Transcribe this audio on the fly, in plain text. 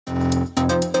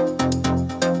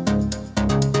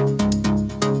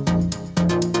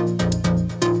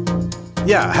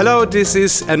Yeah, hello, this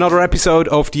is another episode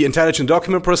of the Intelligent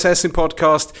Document Processing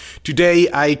Podcast. Today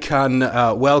I can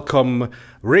welcome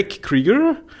Rick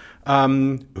Krieger,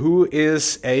 who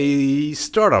is a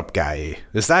startup guy.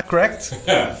 Is that correct?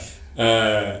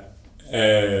 Let's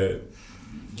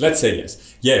say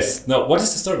yes. Yes. No, what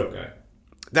is a startup guy?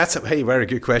 That's a very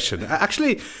good question.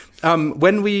 Actually,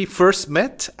 when we first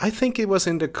met, I think it was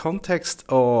in the context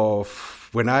of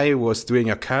when I was doing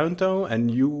Accounto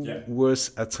and you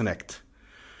was at Connect.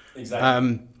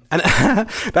 Exactly. And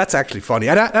that's actually funny.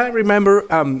 And I remember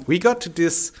we got to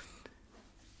this.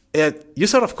 You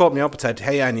sort of called me up and said,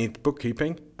 "Hey, I need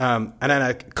bookkeeping," and then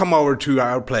I come over to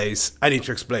our place. I need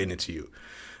to explain it to you.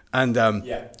 And and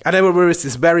there was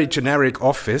this very generic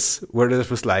office where there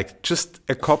was like just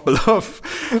a couple of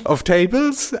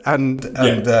tables and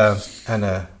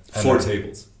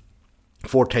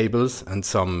four tables and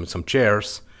some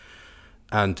chairs,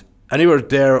 and you were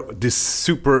there, this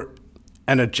super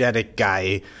energetic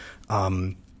guy,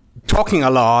 talking a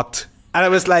lot, and I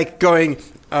was like going,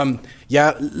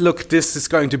 look, this is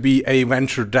going to be a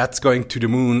venture that's going to the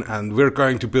moon, and we're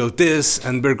going to build this,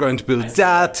 and we're going to build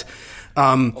that.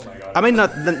 I mean,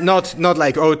 not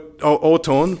like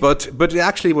O-tone, but it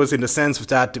actually was in the sense of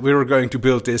that we were going to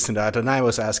build this and that, and I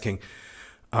was asking,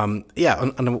 and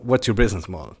what's your business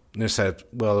model? And they said,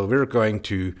 well, we're going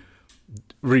to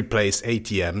replace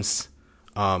ATMs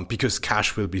because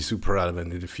cash will be super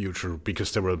relevant in the future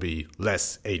because there will be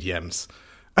less ATMs.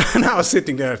 And I was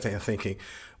sitting there thinking,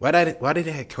 why did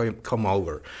I come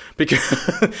over? Because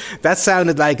that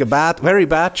sounded like a very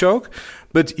bad joke.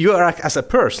 But you are, as a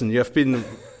person, you have been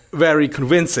very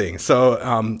convincing. So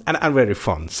and very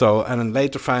fun. So and then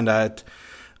later find out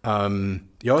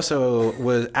you also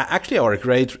was actually are a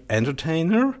great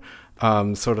entertainer,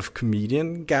 sort of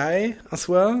comedian guy as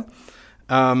well,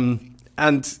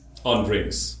 and on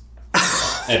drinks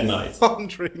at night. On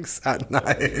drinks at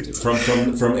night. From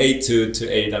 8 to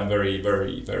 8, I'm very,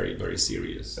 very, very, very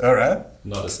serious. All right.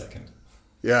 Not a second.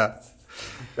 Yeah.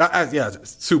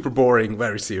 Super boring,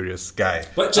 very serious guy.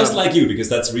 But just like you, because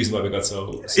that's the reason why we got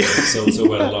so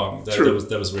well along. That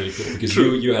was really cool because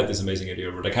you had this amazing idea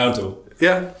about Accounto.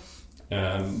 Yeah.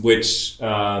 Which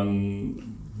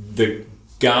the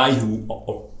guy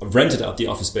who rented out the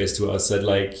office space to us said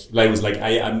I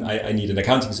need an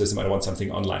accounting system. I want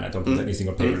something online. I don't put anything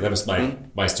on paper. That was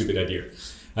my stupid idea.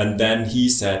 And then he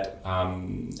said,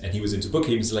 and he was into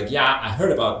bookkeeping. He's like, yeah, I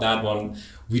heard about that one.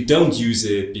 We don't use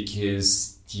it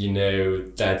because,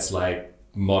 that's like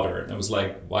modern. I was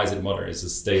like, why is it modern? It's a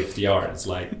state of the art. It's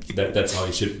like, that's how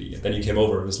it should be. And then you came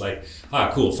over and was like,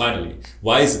 cool, finally.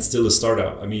 Why is it still a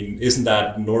startup? I mean, isn't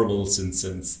that normal since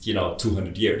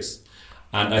 200 years?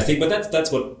 And I think, but that's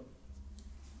what,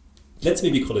 let's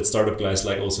maybe call it startup guys,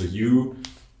 like also you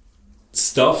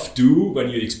stuff do when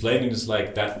you explain it is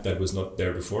like that was not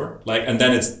there before. Like, and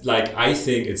then it's like, I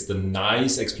think it's the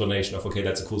nice explanation of, okay,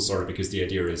 that's a cool startup because the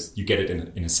idea is you get it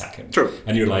in a second. True.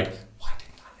 And you're like, why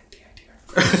didn't I like the idea?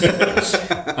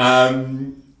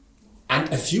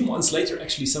 And a few months later,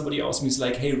 actually, somebody asked me, it's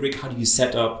like, hey, Rick, how do you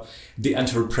set up the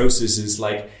entire processes?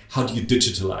 Like, how do you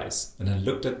digitalize? And I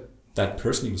looked at that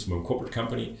person, he was from a corporate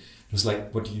company. It was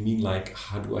like, what do you mean? Like,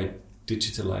 how do I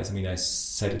digitalize? I mean, I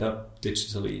set it up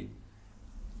digitally.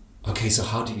 Okay, so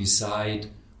how do you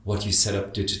decide what you set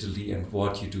up digitally and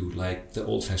what you do? Like the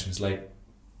old fashioned is like,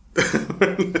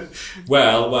 you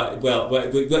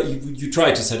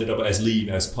try to set it up as lean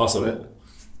as possible.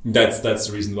 That's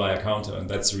the reason why I counter, and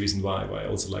that's the reason why I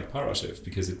also like PowerShift,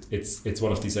 because it's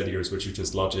one of these ideas which are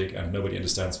just logic and nobody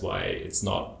understands why it's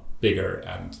not bigger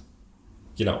and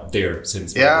there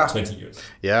since 20 years.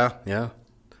 Yeah.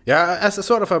 As a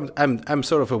sort of I'm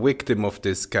sort of a victim of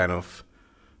this kind of.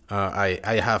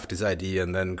 I have this idea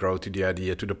and then grow to the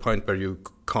idea to the point where you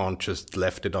can't just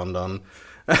left it undone.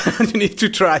 You need to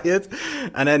try it,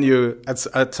 and then you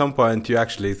at some point you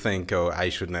actually think, oh, I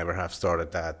should never have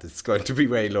started that. It's going to be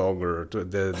way longer.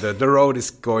 The road is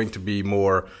going to be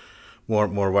more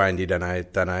windy than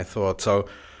I thought. So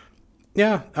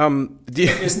yeah,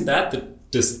 isn't that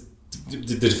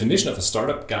the definition of a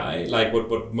startup guy? Like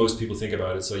what most people think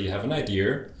about it. So you have an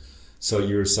idea, so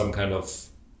you're some kind of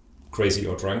crazy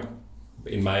or drunk,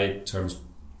 in my terms,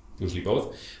 usually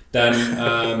both. Then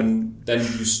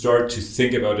you start to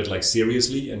think about it like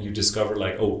seriously, and you discover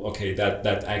like, oh, okay, that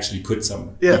actually could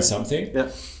be something. Yeah.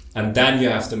 And then you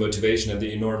have the motivation and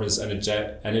the enormous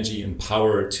energy and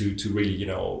power to really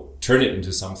turn it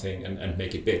into something and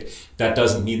make it big. That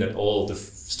doesn't mean that all the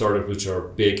startups which are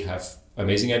big have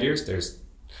amazing ideas. There's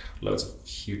loads of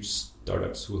huge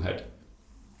startups who had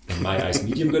in my eyes,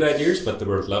 medium good ideas, but the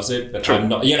world loves it. But I'm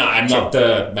not, I'm not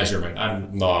the measurement.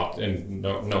 I'm not in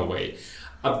no way.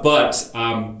 But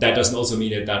that doesn't also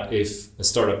mean that if a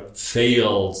startup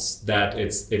fails, that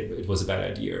it was a bad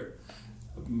idea.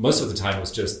 Most of the time it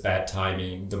was just bad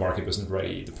timing. The market wasn't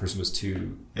ready. The person was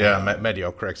too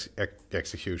mediocre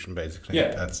execution, basically.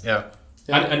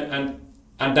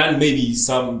 And then maybe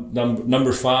some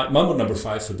number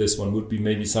five for this one would be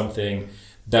maybe something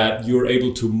that you're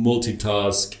able to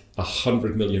multitask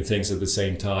 100 million things at the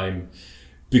same time,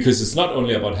 because it's not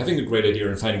only about having a great idea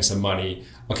and finding some money.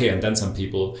 Okay, and then some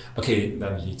people. Okay,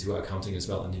 then you need to do accounting as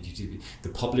well, and you need to the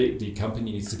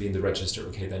company needs to be in the register.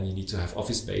 Okay, then you need to have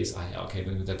office space. Okay,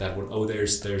 then that one. Oh,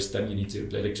 there's then you need to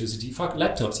electricity. Fuck,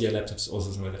 laptops. Yeah, laptops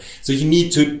also something like that. So you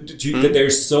need to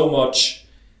there's so much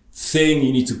thing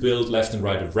you need to build left and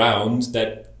right around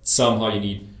that somehow you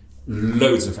need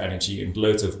loads of energy and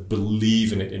loads of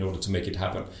belief in it in order to make it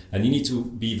happen. And you need to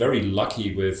be very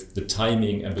lucky with the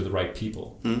timing and with the right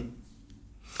people.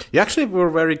 You actually were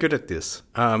very good at this.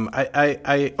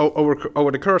 I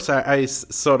over the course, I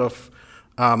sort of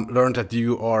learned that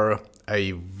you are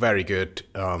a very good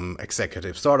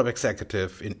startup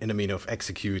executive in the mean of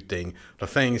executing the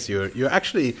things. You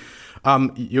actually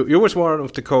you was one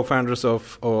of the co-founders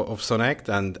of Sonect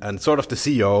and sort of the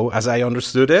CEO, as I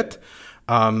understood it.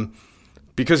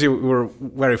 Because you were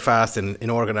very fast in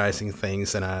organizing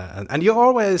things, and you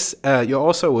always you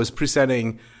also was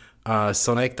presenting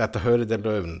Sonect at the Höhle der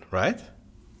Löwen, right?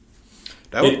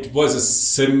 It was a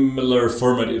similar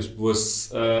format. It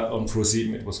was on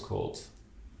ProSieben. It was called.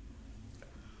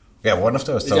 Yeah, one of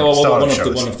those.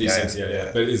 One of these things.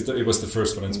 Yeah. But it was the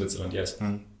first one in Switzerland. Yes.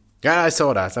 Yeah, I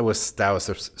saw that. That was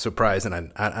a surprise,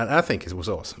 and I think it was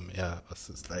awesome. Yeah, it was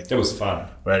just that was fun.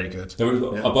 Very good.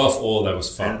 Above all, that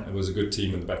was fun. It was a good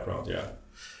team in the background. Yeah.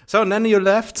 So then you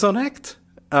left Sonect,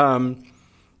 and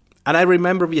I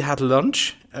remember we had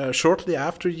lunch shortly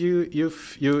after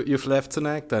you've left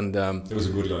Sonect, and it was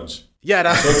a good lunch. Yeah,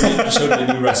 that showed me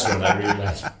a new restaurant I really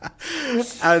like.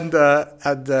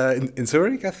 and in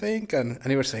Zurich, I think, and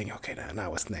you were saying, okay, now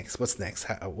what's next? What's next?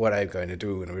 What are you going to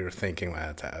do? And we were thinking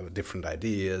about different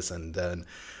ideas, and then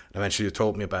eventually you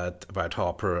told me about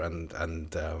HOPR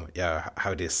and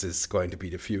how this is going to be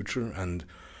the future, and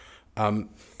then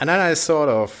I sort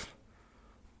of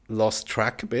lost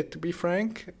track a bit, to be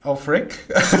frank, of Rick.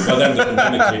 Well, then the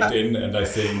pandemic kicked in, and I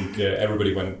think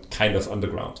everybody went kind of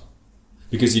underground.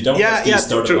 Because you don't have these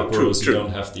startup approaches, you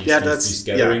don't have these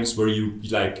gatherings where you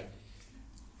like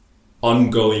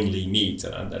ongoingly meet,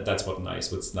 and that's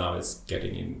what's now is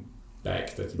getting in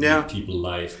back, that you meet people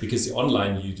live. Because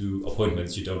online you do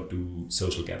appointments, you don't do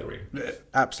social gathering.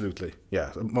 Absolutely,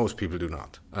 yeah. Most people do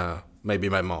not. Maybe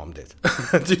my mom did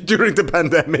during the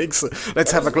pandemic. So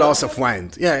let's have a glass of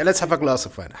wine. Yeah, let's have a glass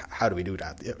of wine. How do we do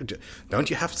that? Don't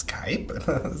you have Skype?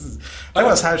 That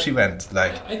was how she went.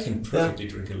 Like, I can perfectly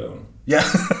drink alone. Yeah.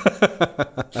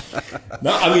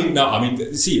 No, I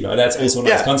mean. See, that's also a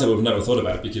nice concept. We've never thought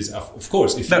about it because, of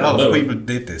course, if you're alone, a lot of people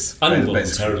did this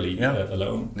involuntarily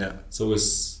alone. Yeah. So it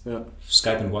was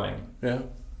Skype and wine. Yeah.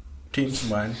 Teams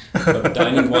and wine.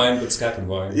 Dining wine, but Skype and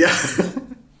wine. Yeah.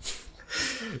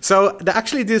 So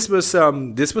actually, this was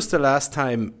the last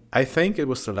time. I think it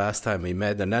was the last time we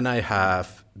met, and then I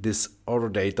have this other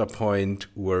data point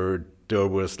where there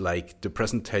was like the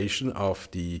presentation of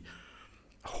the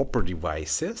HOPR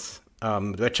devices,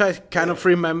 which I kind of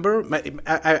remember.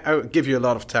 I'll give you a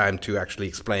lot of time to actually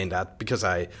explain that because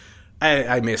I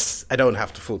don't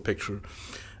have the full picture.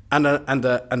 And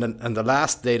the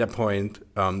last data point,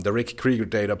 the Rick Krieger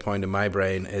data point in my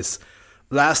brain is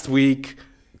last week.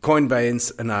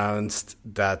 Coinbase announced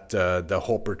that the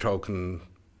HOPR token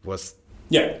was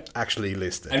actually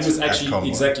listed. And was actually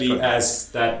exactly as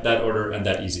that order and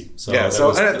that easy. So that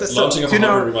was launching of a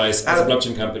HOPR device as a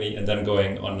blockchain company and then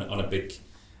going on a big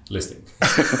listing.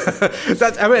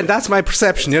 That's my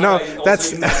perception, That's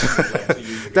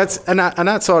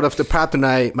sort of the pattern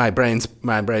my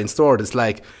brain stored. It's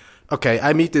like, okay,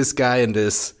 I meet this guy in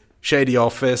this shady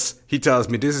office. He tells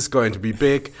me this is going to be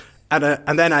big.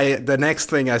 And then the next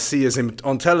thing I see is him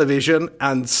on television,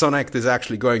 and Sonect is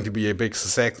actually going to be a big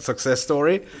success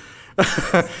story.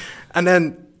 And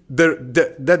then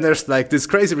there's like this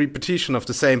crazy repetition of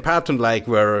the same pattern, like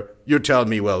where you tell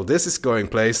me, well, this is going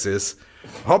places,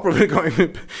 HOPR will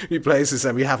going places,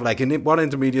 and we have like one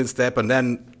intermediate step, and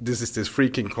then this is this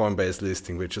freaking Coinbase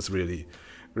listing, which is really,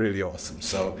 really awesome.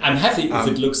 So I'm happy if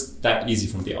it looks that easy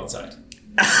from the outside.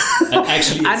 And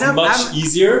actually, it's much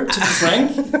easier, to be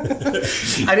frank.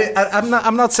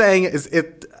 I'm not saying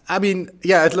it. I mean,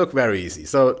 yeah, it looked very easy.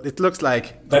 So it looks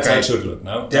like... That's how it should look,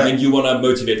 no? Yeah. I mean, you want to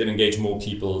motivate and engage more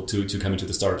people to come into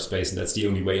the startup space, and that's the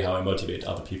only way how I motivate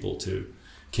other people to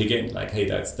kick in. Like, hey,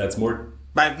 that's more...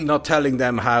 By not telling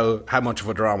them how much of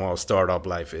a drama startup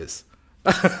life is.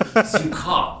 You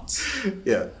can't.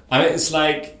 Yeah. I mean, it's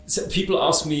like, so people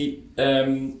ask me,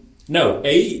 no,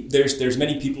 there's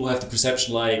many people who have the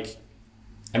perception like,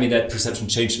 I mean, that perception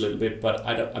changed a little bit,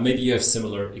 but maybe you have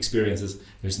similar experiences.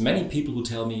 There's many people who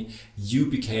tell me you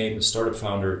became a startup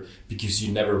founder because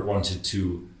you never wanted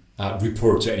to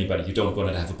report to anybody. You don't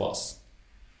want to have a boss.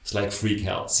 It's like freak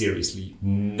hell. Seriously,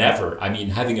 never. I mean,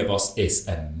 having a boss is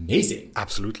amazing.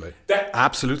 Absolutely.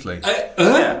 Absolutely.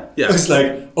 Yeah. It's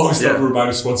like, it's not my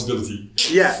responsibility.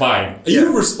 Yeah. Fine. Yeah.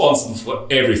 You're responsible for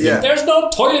everything. Yeah. There's no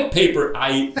toilet paper.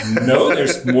 I know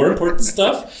there's more important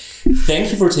stuff.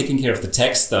 Thank you for taking care of the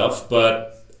tech stuff,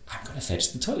 but I'm going to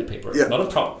fetch the toilet paper. Yeah. Not a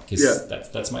problem, because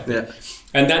that's my thing. Yeah.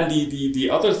 And then the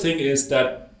other thing is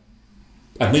that,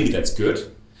 and maybe that's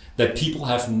good, that people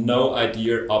have no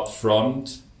idea up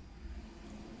front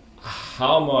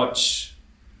how much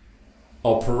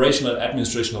operational and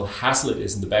administrational hassle it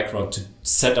is in the background to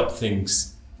set up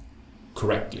things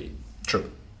correctly.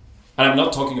 True. And I'm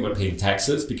not talking about paying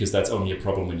taxes, because that's only a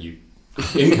problem when you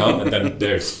income and then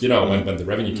there's, when the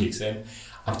revenue kicks in.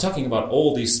 I'm talking about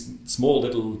all these small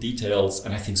little details,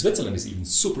 and I think Switzerland is even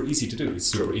super easy to do. It's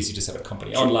super easy to set up a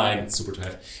company online. It's super to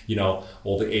have,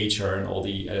 all the HR and all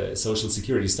the social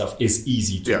security stuff is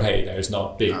easy to pay. There's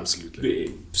not big.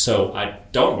 Absolutely. So I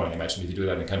don't want to imagine if you do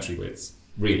that in a country where it's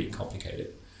really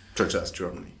complicated. Such as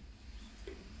Germany.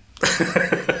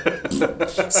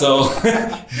 So,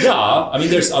 I mean,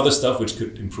 there's other stuff which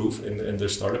could improve in the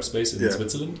startup space in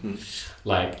Switzerland,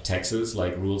 like taxes,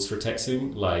 like rules for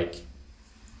taxing, like,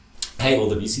 hey, all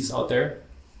the VCs out there.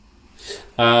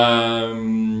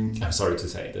 I'm sorry to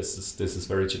say this is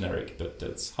very generic, but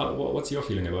what's your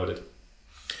feeling about it?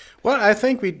 Well, I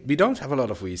think we don't have a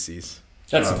lot of VCs.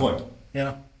 That's the point.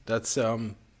 Yeah, that's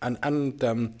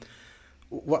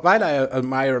while I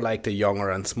admire like the younger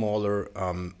and smaller,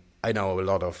 I know a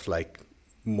lot of like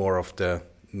more of the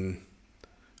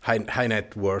high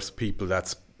net worth people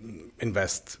that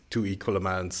invest 2 equal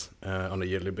amounts on a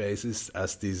yearly basis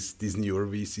as these newer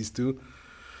VCs do.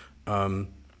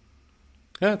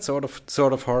 It's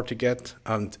sort of hard to get,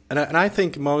 and I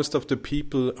think most of the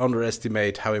people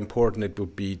underestimate how important it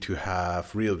would be to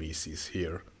have real VCs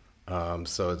here.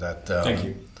 So that thank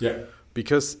you. Yeah.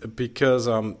 Because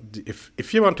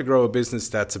if you want to grow a business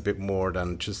that's a bit more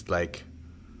than just like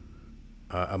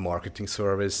a marketing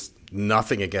service,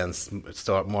 nothing against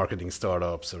marketing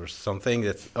startups or something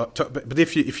but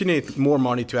if you need more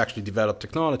money to actually develop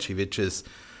technology, which is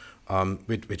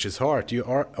hard, you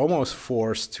are almost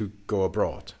forced to go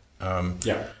abroad.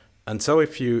 And so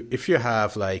if you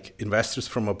have like investors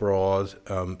from abroad,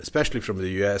 especially from the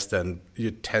US, then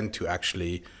you tend to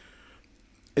actually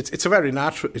it's a very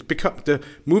natural. The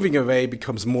moving away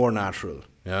becomes more natural,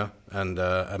 and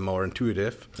more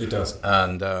intuitive. It does,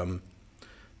 and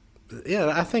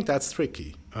I think that's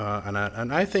tricky. And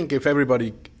I think if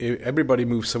everybody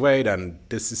moves away, then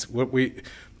this is what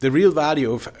the real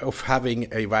value of having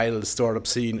a vital startup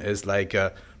scene is like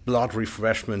a blood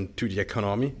refreshment to the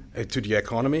economy.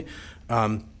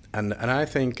 And I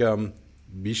think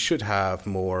we should have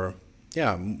more.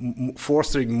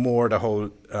 Fostering more the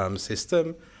whole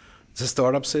system, the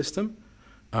startup system,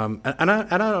 and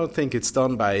I don't think it's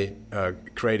done by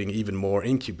creating even more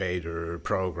incubator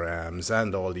programs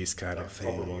and all these kind of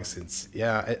things.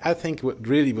 I think what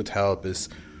really would help is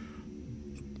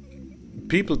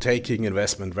people taking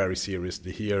investment very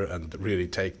seriously here and really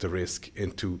take the risk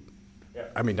into.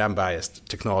 I mean, I'm biased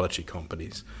technology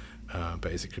companies,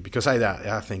 basically, because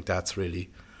I think that's really.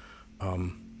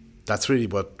 That's really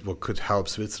what could help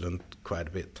Switzerland quite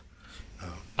a bit.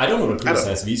 I don't want to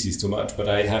criticize VCs too much, but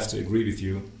I have to agree with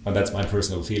you, and that's my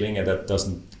personal feeling, and that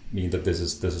doesn't mean that this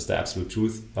is the absolute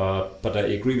truth. But I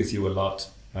agree with you a lot,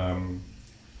 and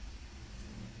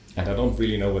I don't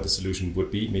really know what the solution would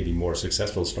be. Maybe more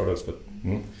successful startups, but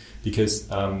because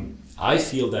I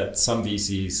feel that some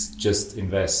VCs just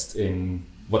invest in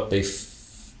what they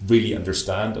really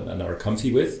understand and are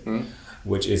comfy with.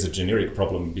 Which is a generic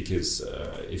problem, because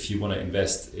if you want to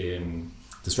invest in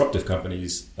disruptive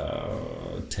companies,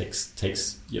 takes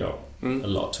a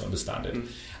lot to understand it.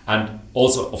 And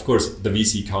also, of course, the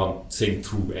VC can't think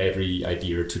through every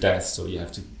idea to death, so you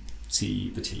have to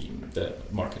see the team, the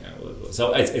market.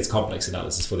 So it's complex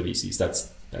analysis for the VCs.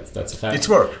 That's a fact. It's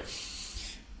work.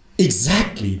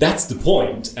 Exactly, that's the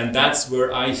point, and that's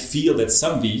where I feel that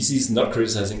some VCs, not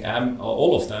criticizing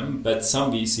all of them, but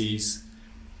some VCs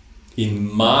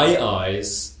in my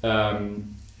eyes,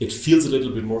 it feels a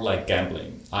little bit more like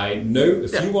gambling. I know a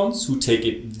few ones who take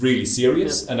it really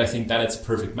serious, and I think that it's a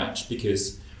perfect match,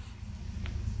 because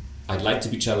I'd like to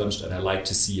be challenged, and I like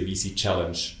to see a VC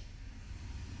challenge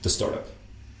the startup,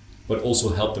 but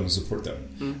also help them and support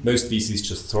them. Most VCs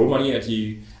just throw money at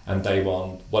you, and they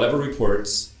want whatever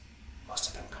reports. Most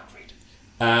of them can't read,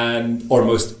 or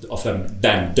most of them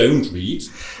then don't read.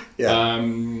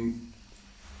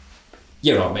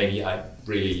 Maybe I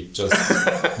really just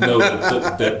know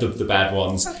the bad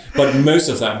ones, but most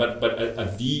of them. But a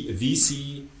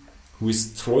VC who is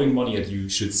throwing money at you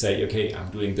should say, okay, I'm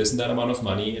doing this and that amount of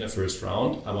money in a first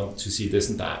round. I want to see this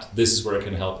and that. This is where I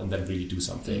can help, and then really do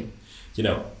something.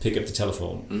 Pick up the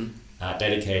telephone,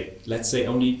 dedicate, let's say,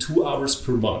 only 2 hours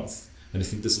per month. And I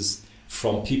think this is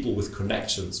from people with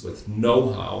connections, with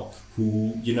know-how,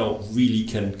 who really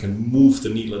can move the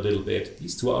needle a little bit.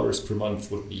 These 2 hours per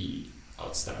month would be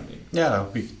outstanding. Yeah,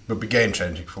 would be game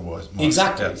changing for most.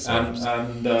 Exactly,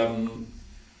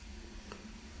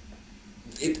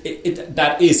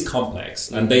 that is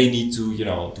complex, and they need to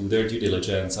do their due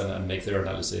diligence and make their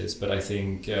analysis. But I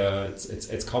think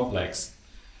it's complex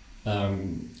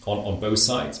on both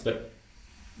sides. But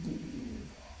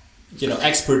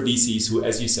expert VCs who,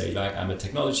 as you say, like, I'm a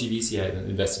technology VC, I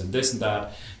invested in this and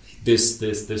that. This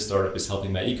startup is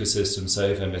helping my ecosystem. So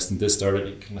if I invest in this startup,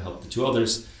 it can help the two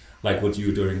others. Like what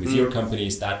you're doing with your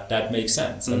companies, that makes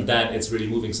sense. And then it's really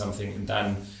moving something, and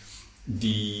then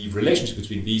the relationship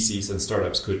between VCs and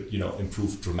startups could,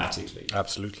 improve dramatically.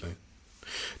 Absolutely.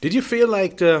 Did you feel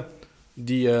like the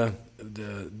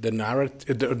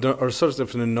narrative, or sort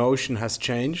of the notion has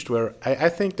changed? Where I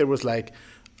think there was like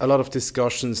a lot of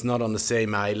discussions not on the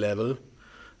same eye level.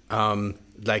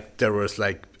 Like there was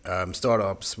like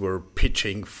startups were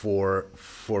pitching for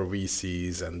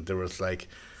VCs, and there was like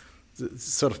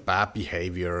sort of bad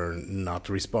behavior, not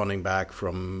responding back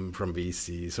from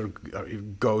VCs, or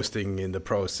ghosting in the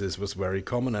process was very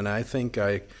common. And I think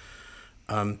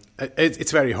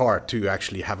it's very hard to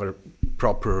actually have a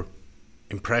proper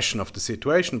impression of the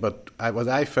situation. But what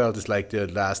I felt is like the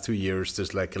last 2 years,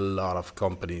 there's like a lot of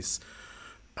companies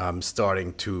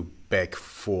starting to beg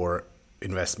for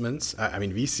investments. I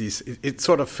mean, VCs. It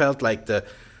sort of felt like the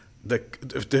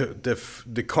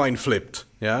coin flipped.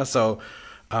 Yeah, so.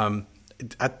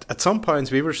 At some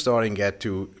points we were starting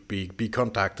to be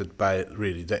contacted by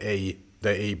really the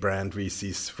A brand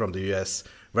VCs from the US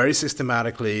very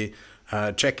systematically,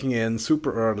 checking in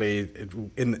super early.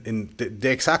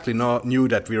 They exactly knew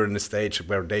that we were in a stage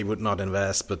where they would not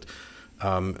invest, but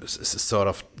sort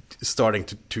of starting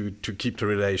to keep the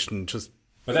relation just.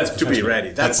 But that's to be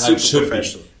ready. That's how it super should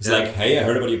professional. Be. It's like, hey, I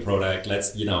heard about your product.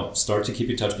 Let's start to keep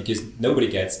in touch, because nobody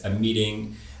gets a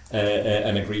meeting.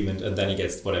 An agreement, and then he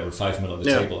gets whatever 5 million on the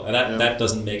table, and that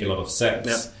doesn't make a lot of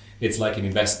sense. It's like an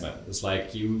investment. It's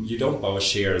like you don't buy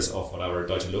shares of whatever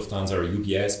Deutsche Lufthansa or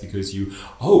UBS because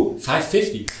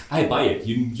 $5.50, I buy it.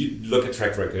 You look at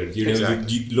track record. You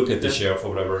look at the share for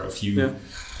whatever a few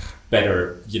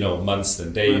better months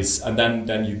than days, and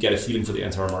then you get a feeling for the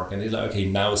entire market, and you're like, okay,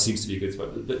 now it seems to be a good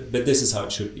spot. But this is how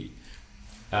it should be.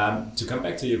 To come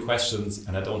back to your questions,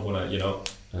 and I don't want to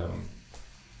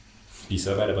be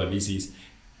so bad about VCs.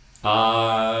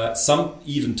 Some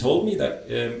even told me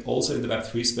that also in the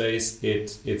Web3 space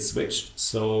it switched.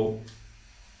 So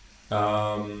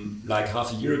like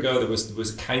half a year ago there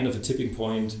was kind of a tipping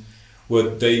point where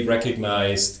they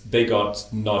recognized they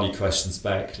got naughty questions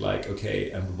back, like,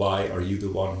 okay, and why are you the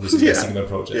one who's investing in my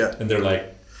project? And they're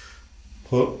like,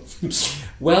 huh?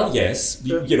 Well, yes,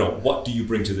 what do you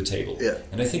bring to the table?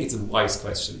 And I think it's a wise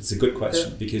question. It's a good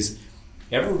question, because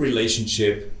every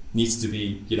relationship needs to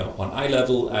be, on eye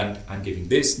level, and I'm giving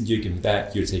this, and you're giving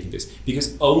that, you're taking this.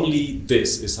 Because only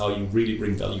this is how you really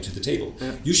bring value to the table.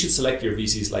 You should select your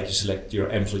VCs like you select your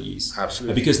employees.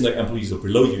 Absolutely. And because no employees are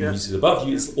below you, VCs are above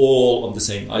you, it's all on the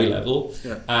same eye level.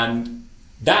 And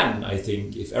then I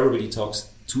think if everybody talks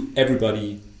to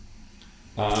everybody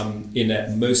in a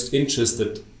most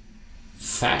interested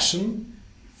fashion,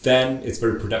 then it's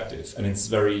very productive, and it's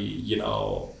very,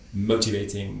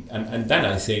 motivating, and then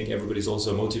I think everybody's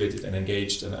also motivated and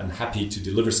engaged and happy to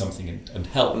deliver something and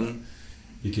help.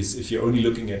 Because if you're only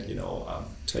looking at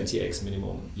 20x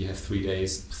minimum, you have 3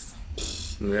 days.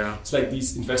 It's like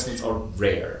these investments are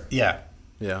rare.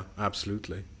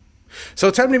 Absolutely.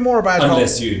 So tell me more about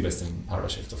unless you invest in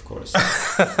ParaShift, of course.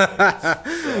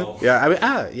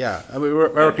 We're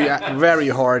working very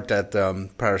hard that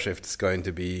ParaShift is going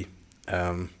to be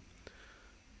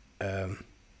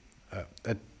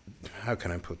how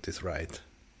can I put this right?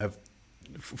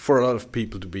 for a lot of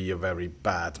people to be a very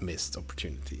bad missed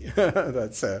opportunity.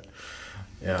 That's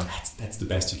yeah. That's the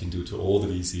best you can do to all the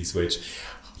VCs. Which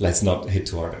let's not hit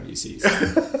too hard on VCs.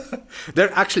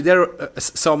 there are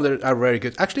some that are very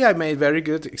good. Actually, I made very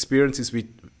good experiences with,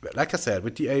 like I said,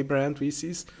 with the A brand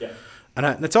VCs. Yeah.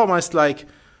 And it's almost like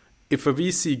if a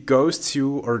VC ghosts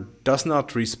you or does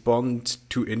not respond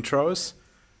to intros,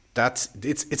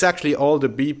 it's actually all the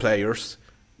B players.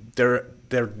 They're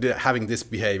having this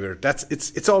behavior.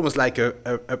 It's almost like a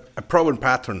proven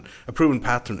pattern.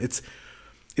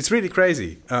 It's really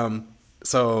crazy.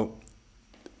 So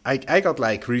I got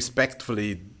like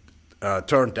respectfully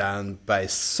turned down by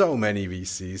so many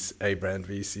VCs, A brand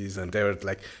VCs, and they were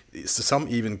like, some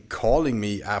even calling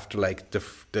me after like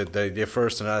their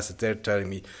first analysis. They're telling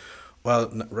me,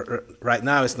 well, right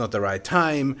now it's not the right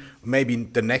time. Maybe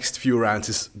the next few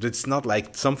rounds it's not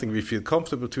like something we feel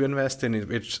comfortable to invest in.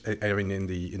 Which I mean in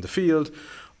the field,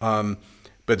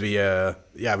 but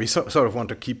we sort of want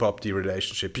to keep up the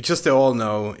relationship because they all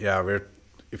know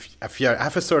if you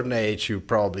have a certain age, you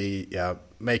probably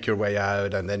make your way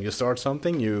out and then you start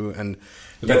something new. And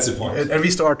that's the point. And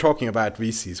we start talking about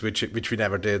VCs, which we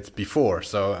never did before.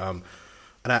 So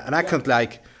I can't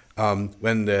like.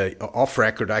 When off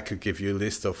record, I could give you a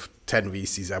list of 10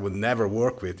 VCs I would never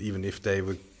work with, even if they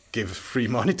would give free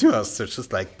money to us. So it's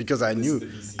just like because I knew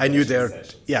their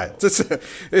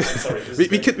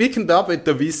we can dub it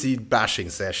the VC bashing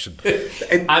session.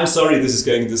 And I'm sorry this is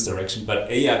going in this direction, but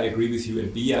A, I agree with you,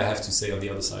 and B, I have to say on the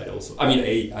other side also. I mean,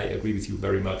 A, I agree with you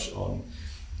very much on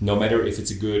no matter if it's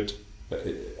a good.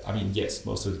 I mean, yes,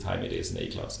 most of the time it is an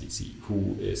A-class VC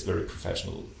who is very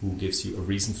professional, who gives you a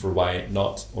reason for why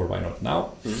not or why not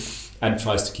now, and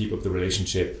tries to keep up the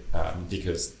relationship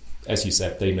because, as you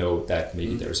said, they know that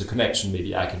maybe there's a connection,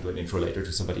 maybe I can do an intro later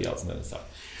to somebody else and other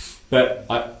stuff. But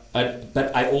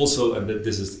I also, and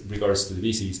this is regards to the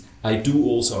VCs, I do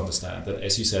also understand that,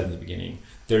 as you said in the beginning,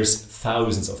 there's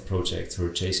thousands of projects who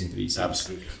are chasing the VCs.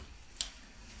 Absolutely.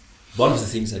 One of the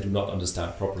things I do not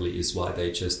understand properly is why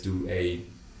they just do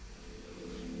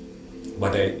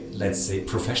let's say,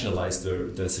 professionalize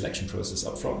the selection process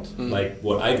up front. Like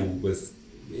what I do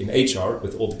in HR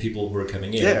with all the people who are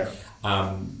coming in. Yeah.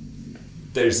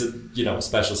 There's a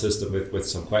special system with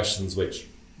some questions, which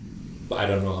I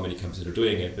don't know how many companies are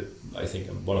doing it, but I think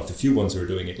I'm one of the few ones who are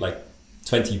doing it, like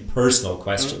 20 personal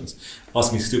questions,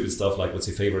 asking stupid stuff like what's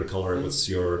your favorite color,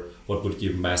 what would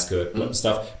give a mascot,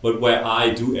 stuff. But where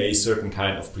I do a certain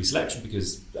kind of pre-selection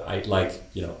because I like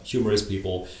humorous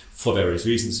people for various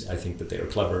reasons. I think that they are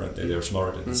clever and they're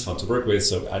smart and it's fun to work with.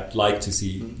 So I'd like to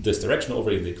see this direction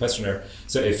over in the questionnaire.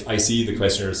 So if I see the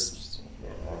questionnaires,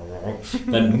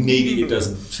 then maybe it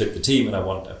doesn't fit the team, and I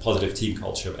want a positive team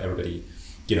culture. Everybody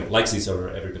likes each other,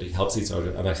 everybody helps each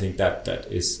other, and I think that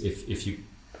is if you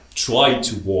try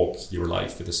to walk your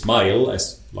life with a smile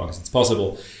as long as it's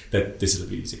possible, that this will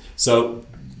be easy. So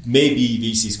maybe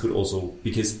VCs could also,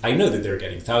 because I know that they're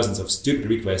getting thousands of stupid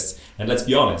requests, and let's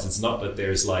be honest, it's not that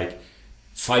there's like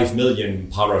 5 million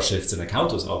power shifts and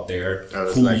accountants out there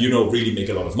who really make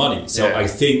a lot of money. So I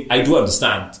think I do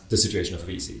understand the situation of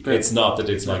a VC. Yeah. It's not that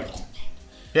it's like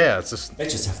it's just they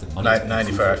just have the money.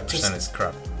 95% is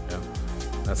crap. Yeah,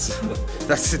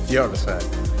 that's the other side.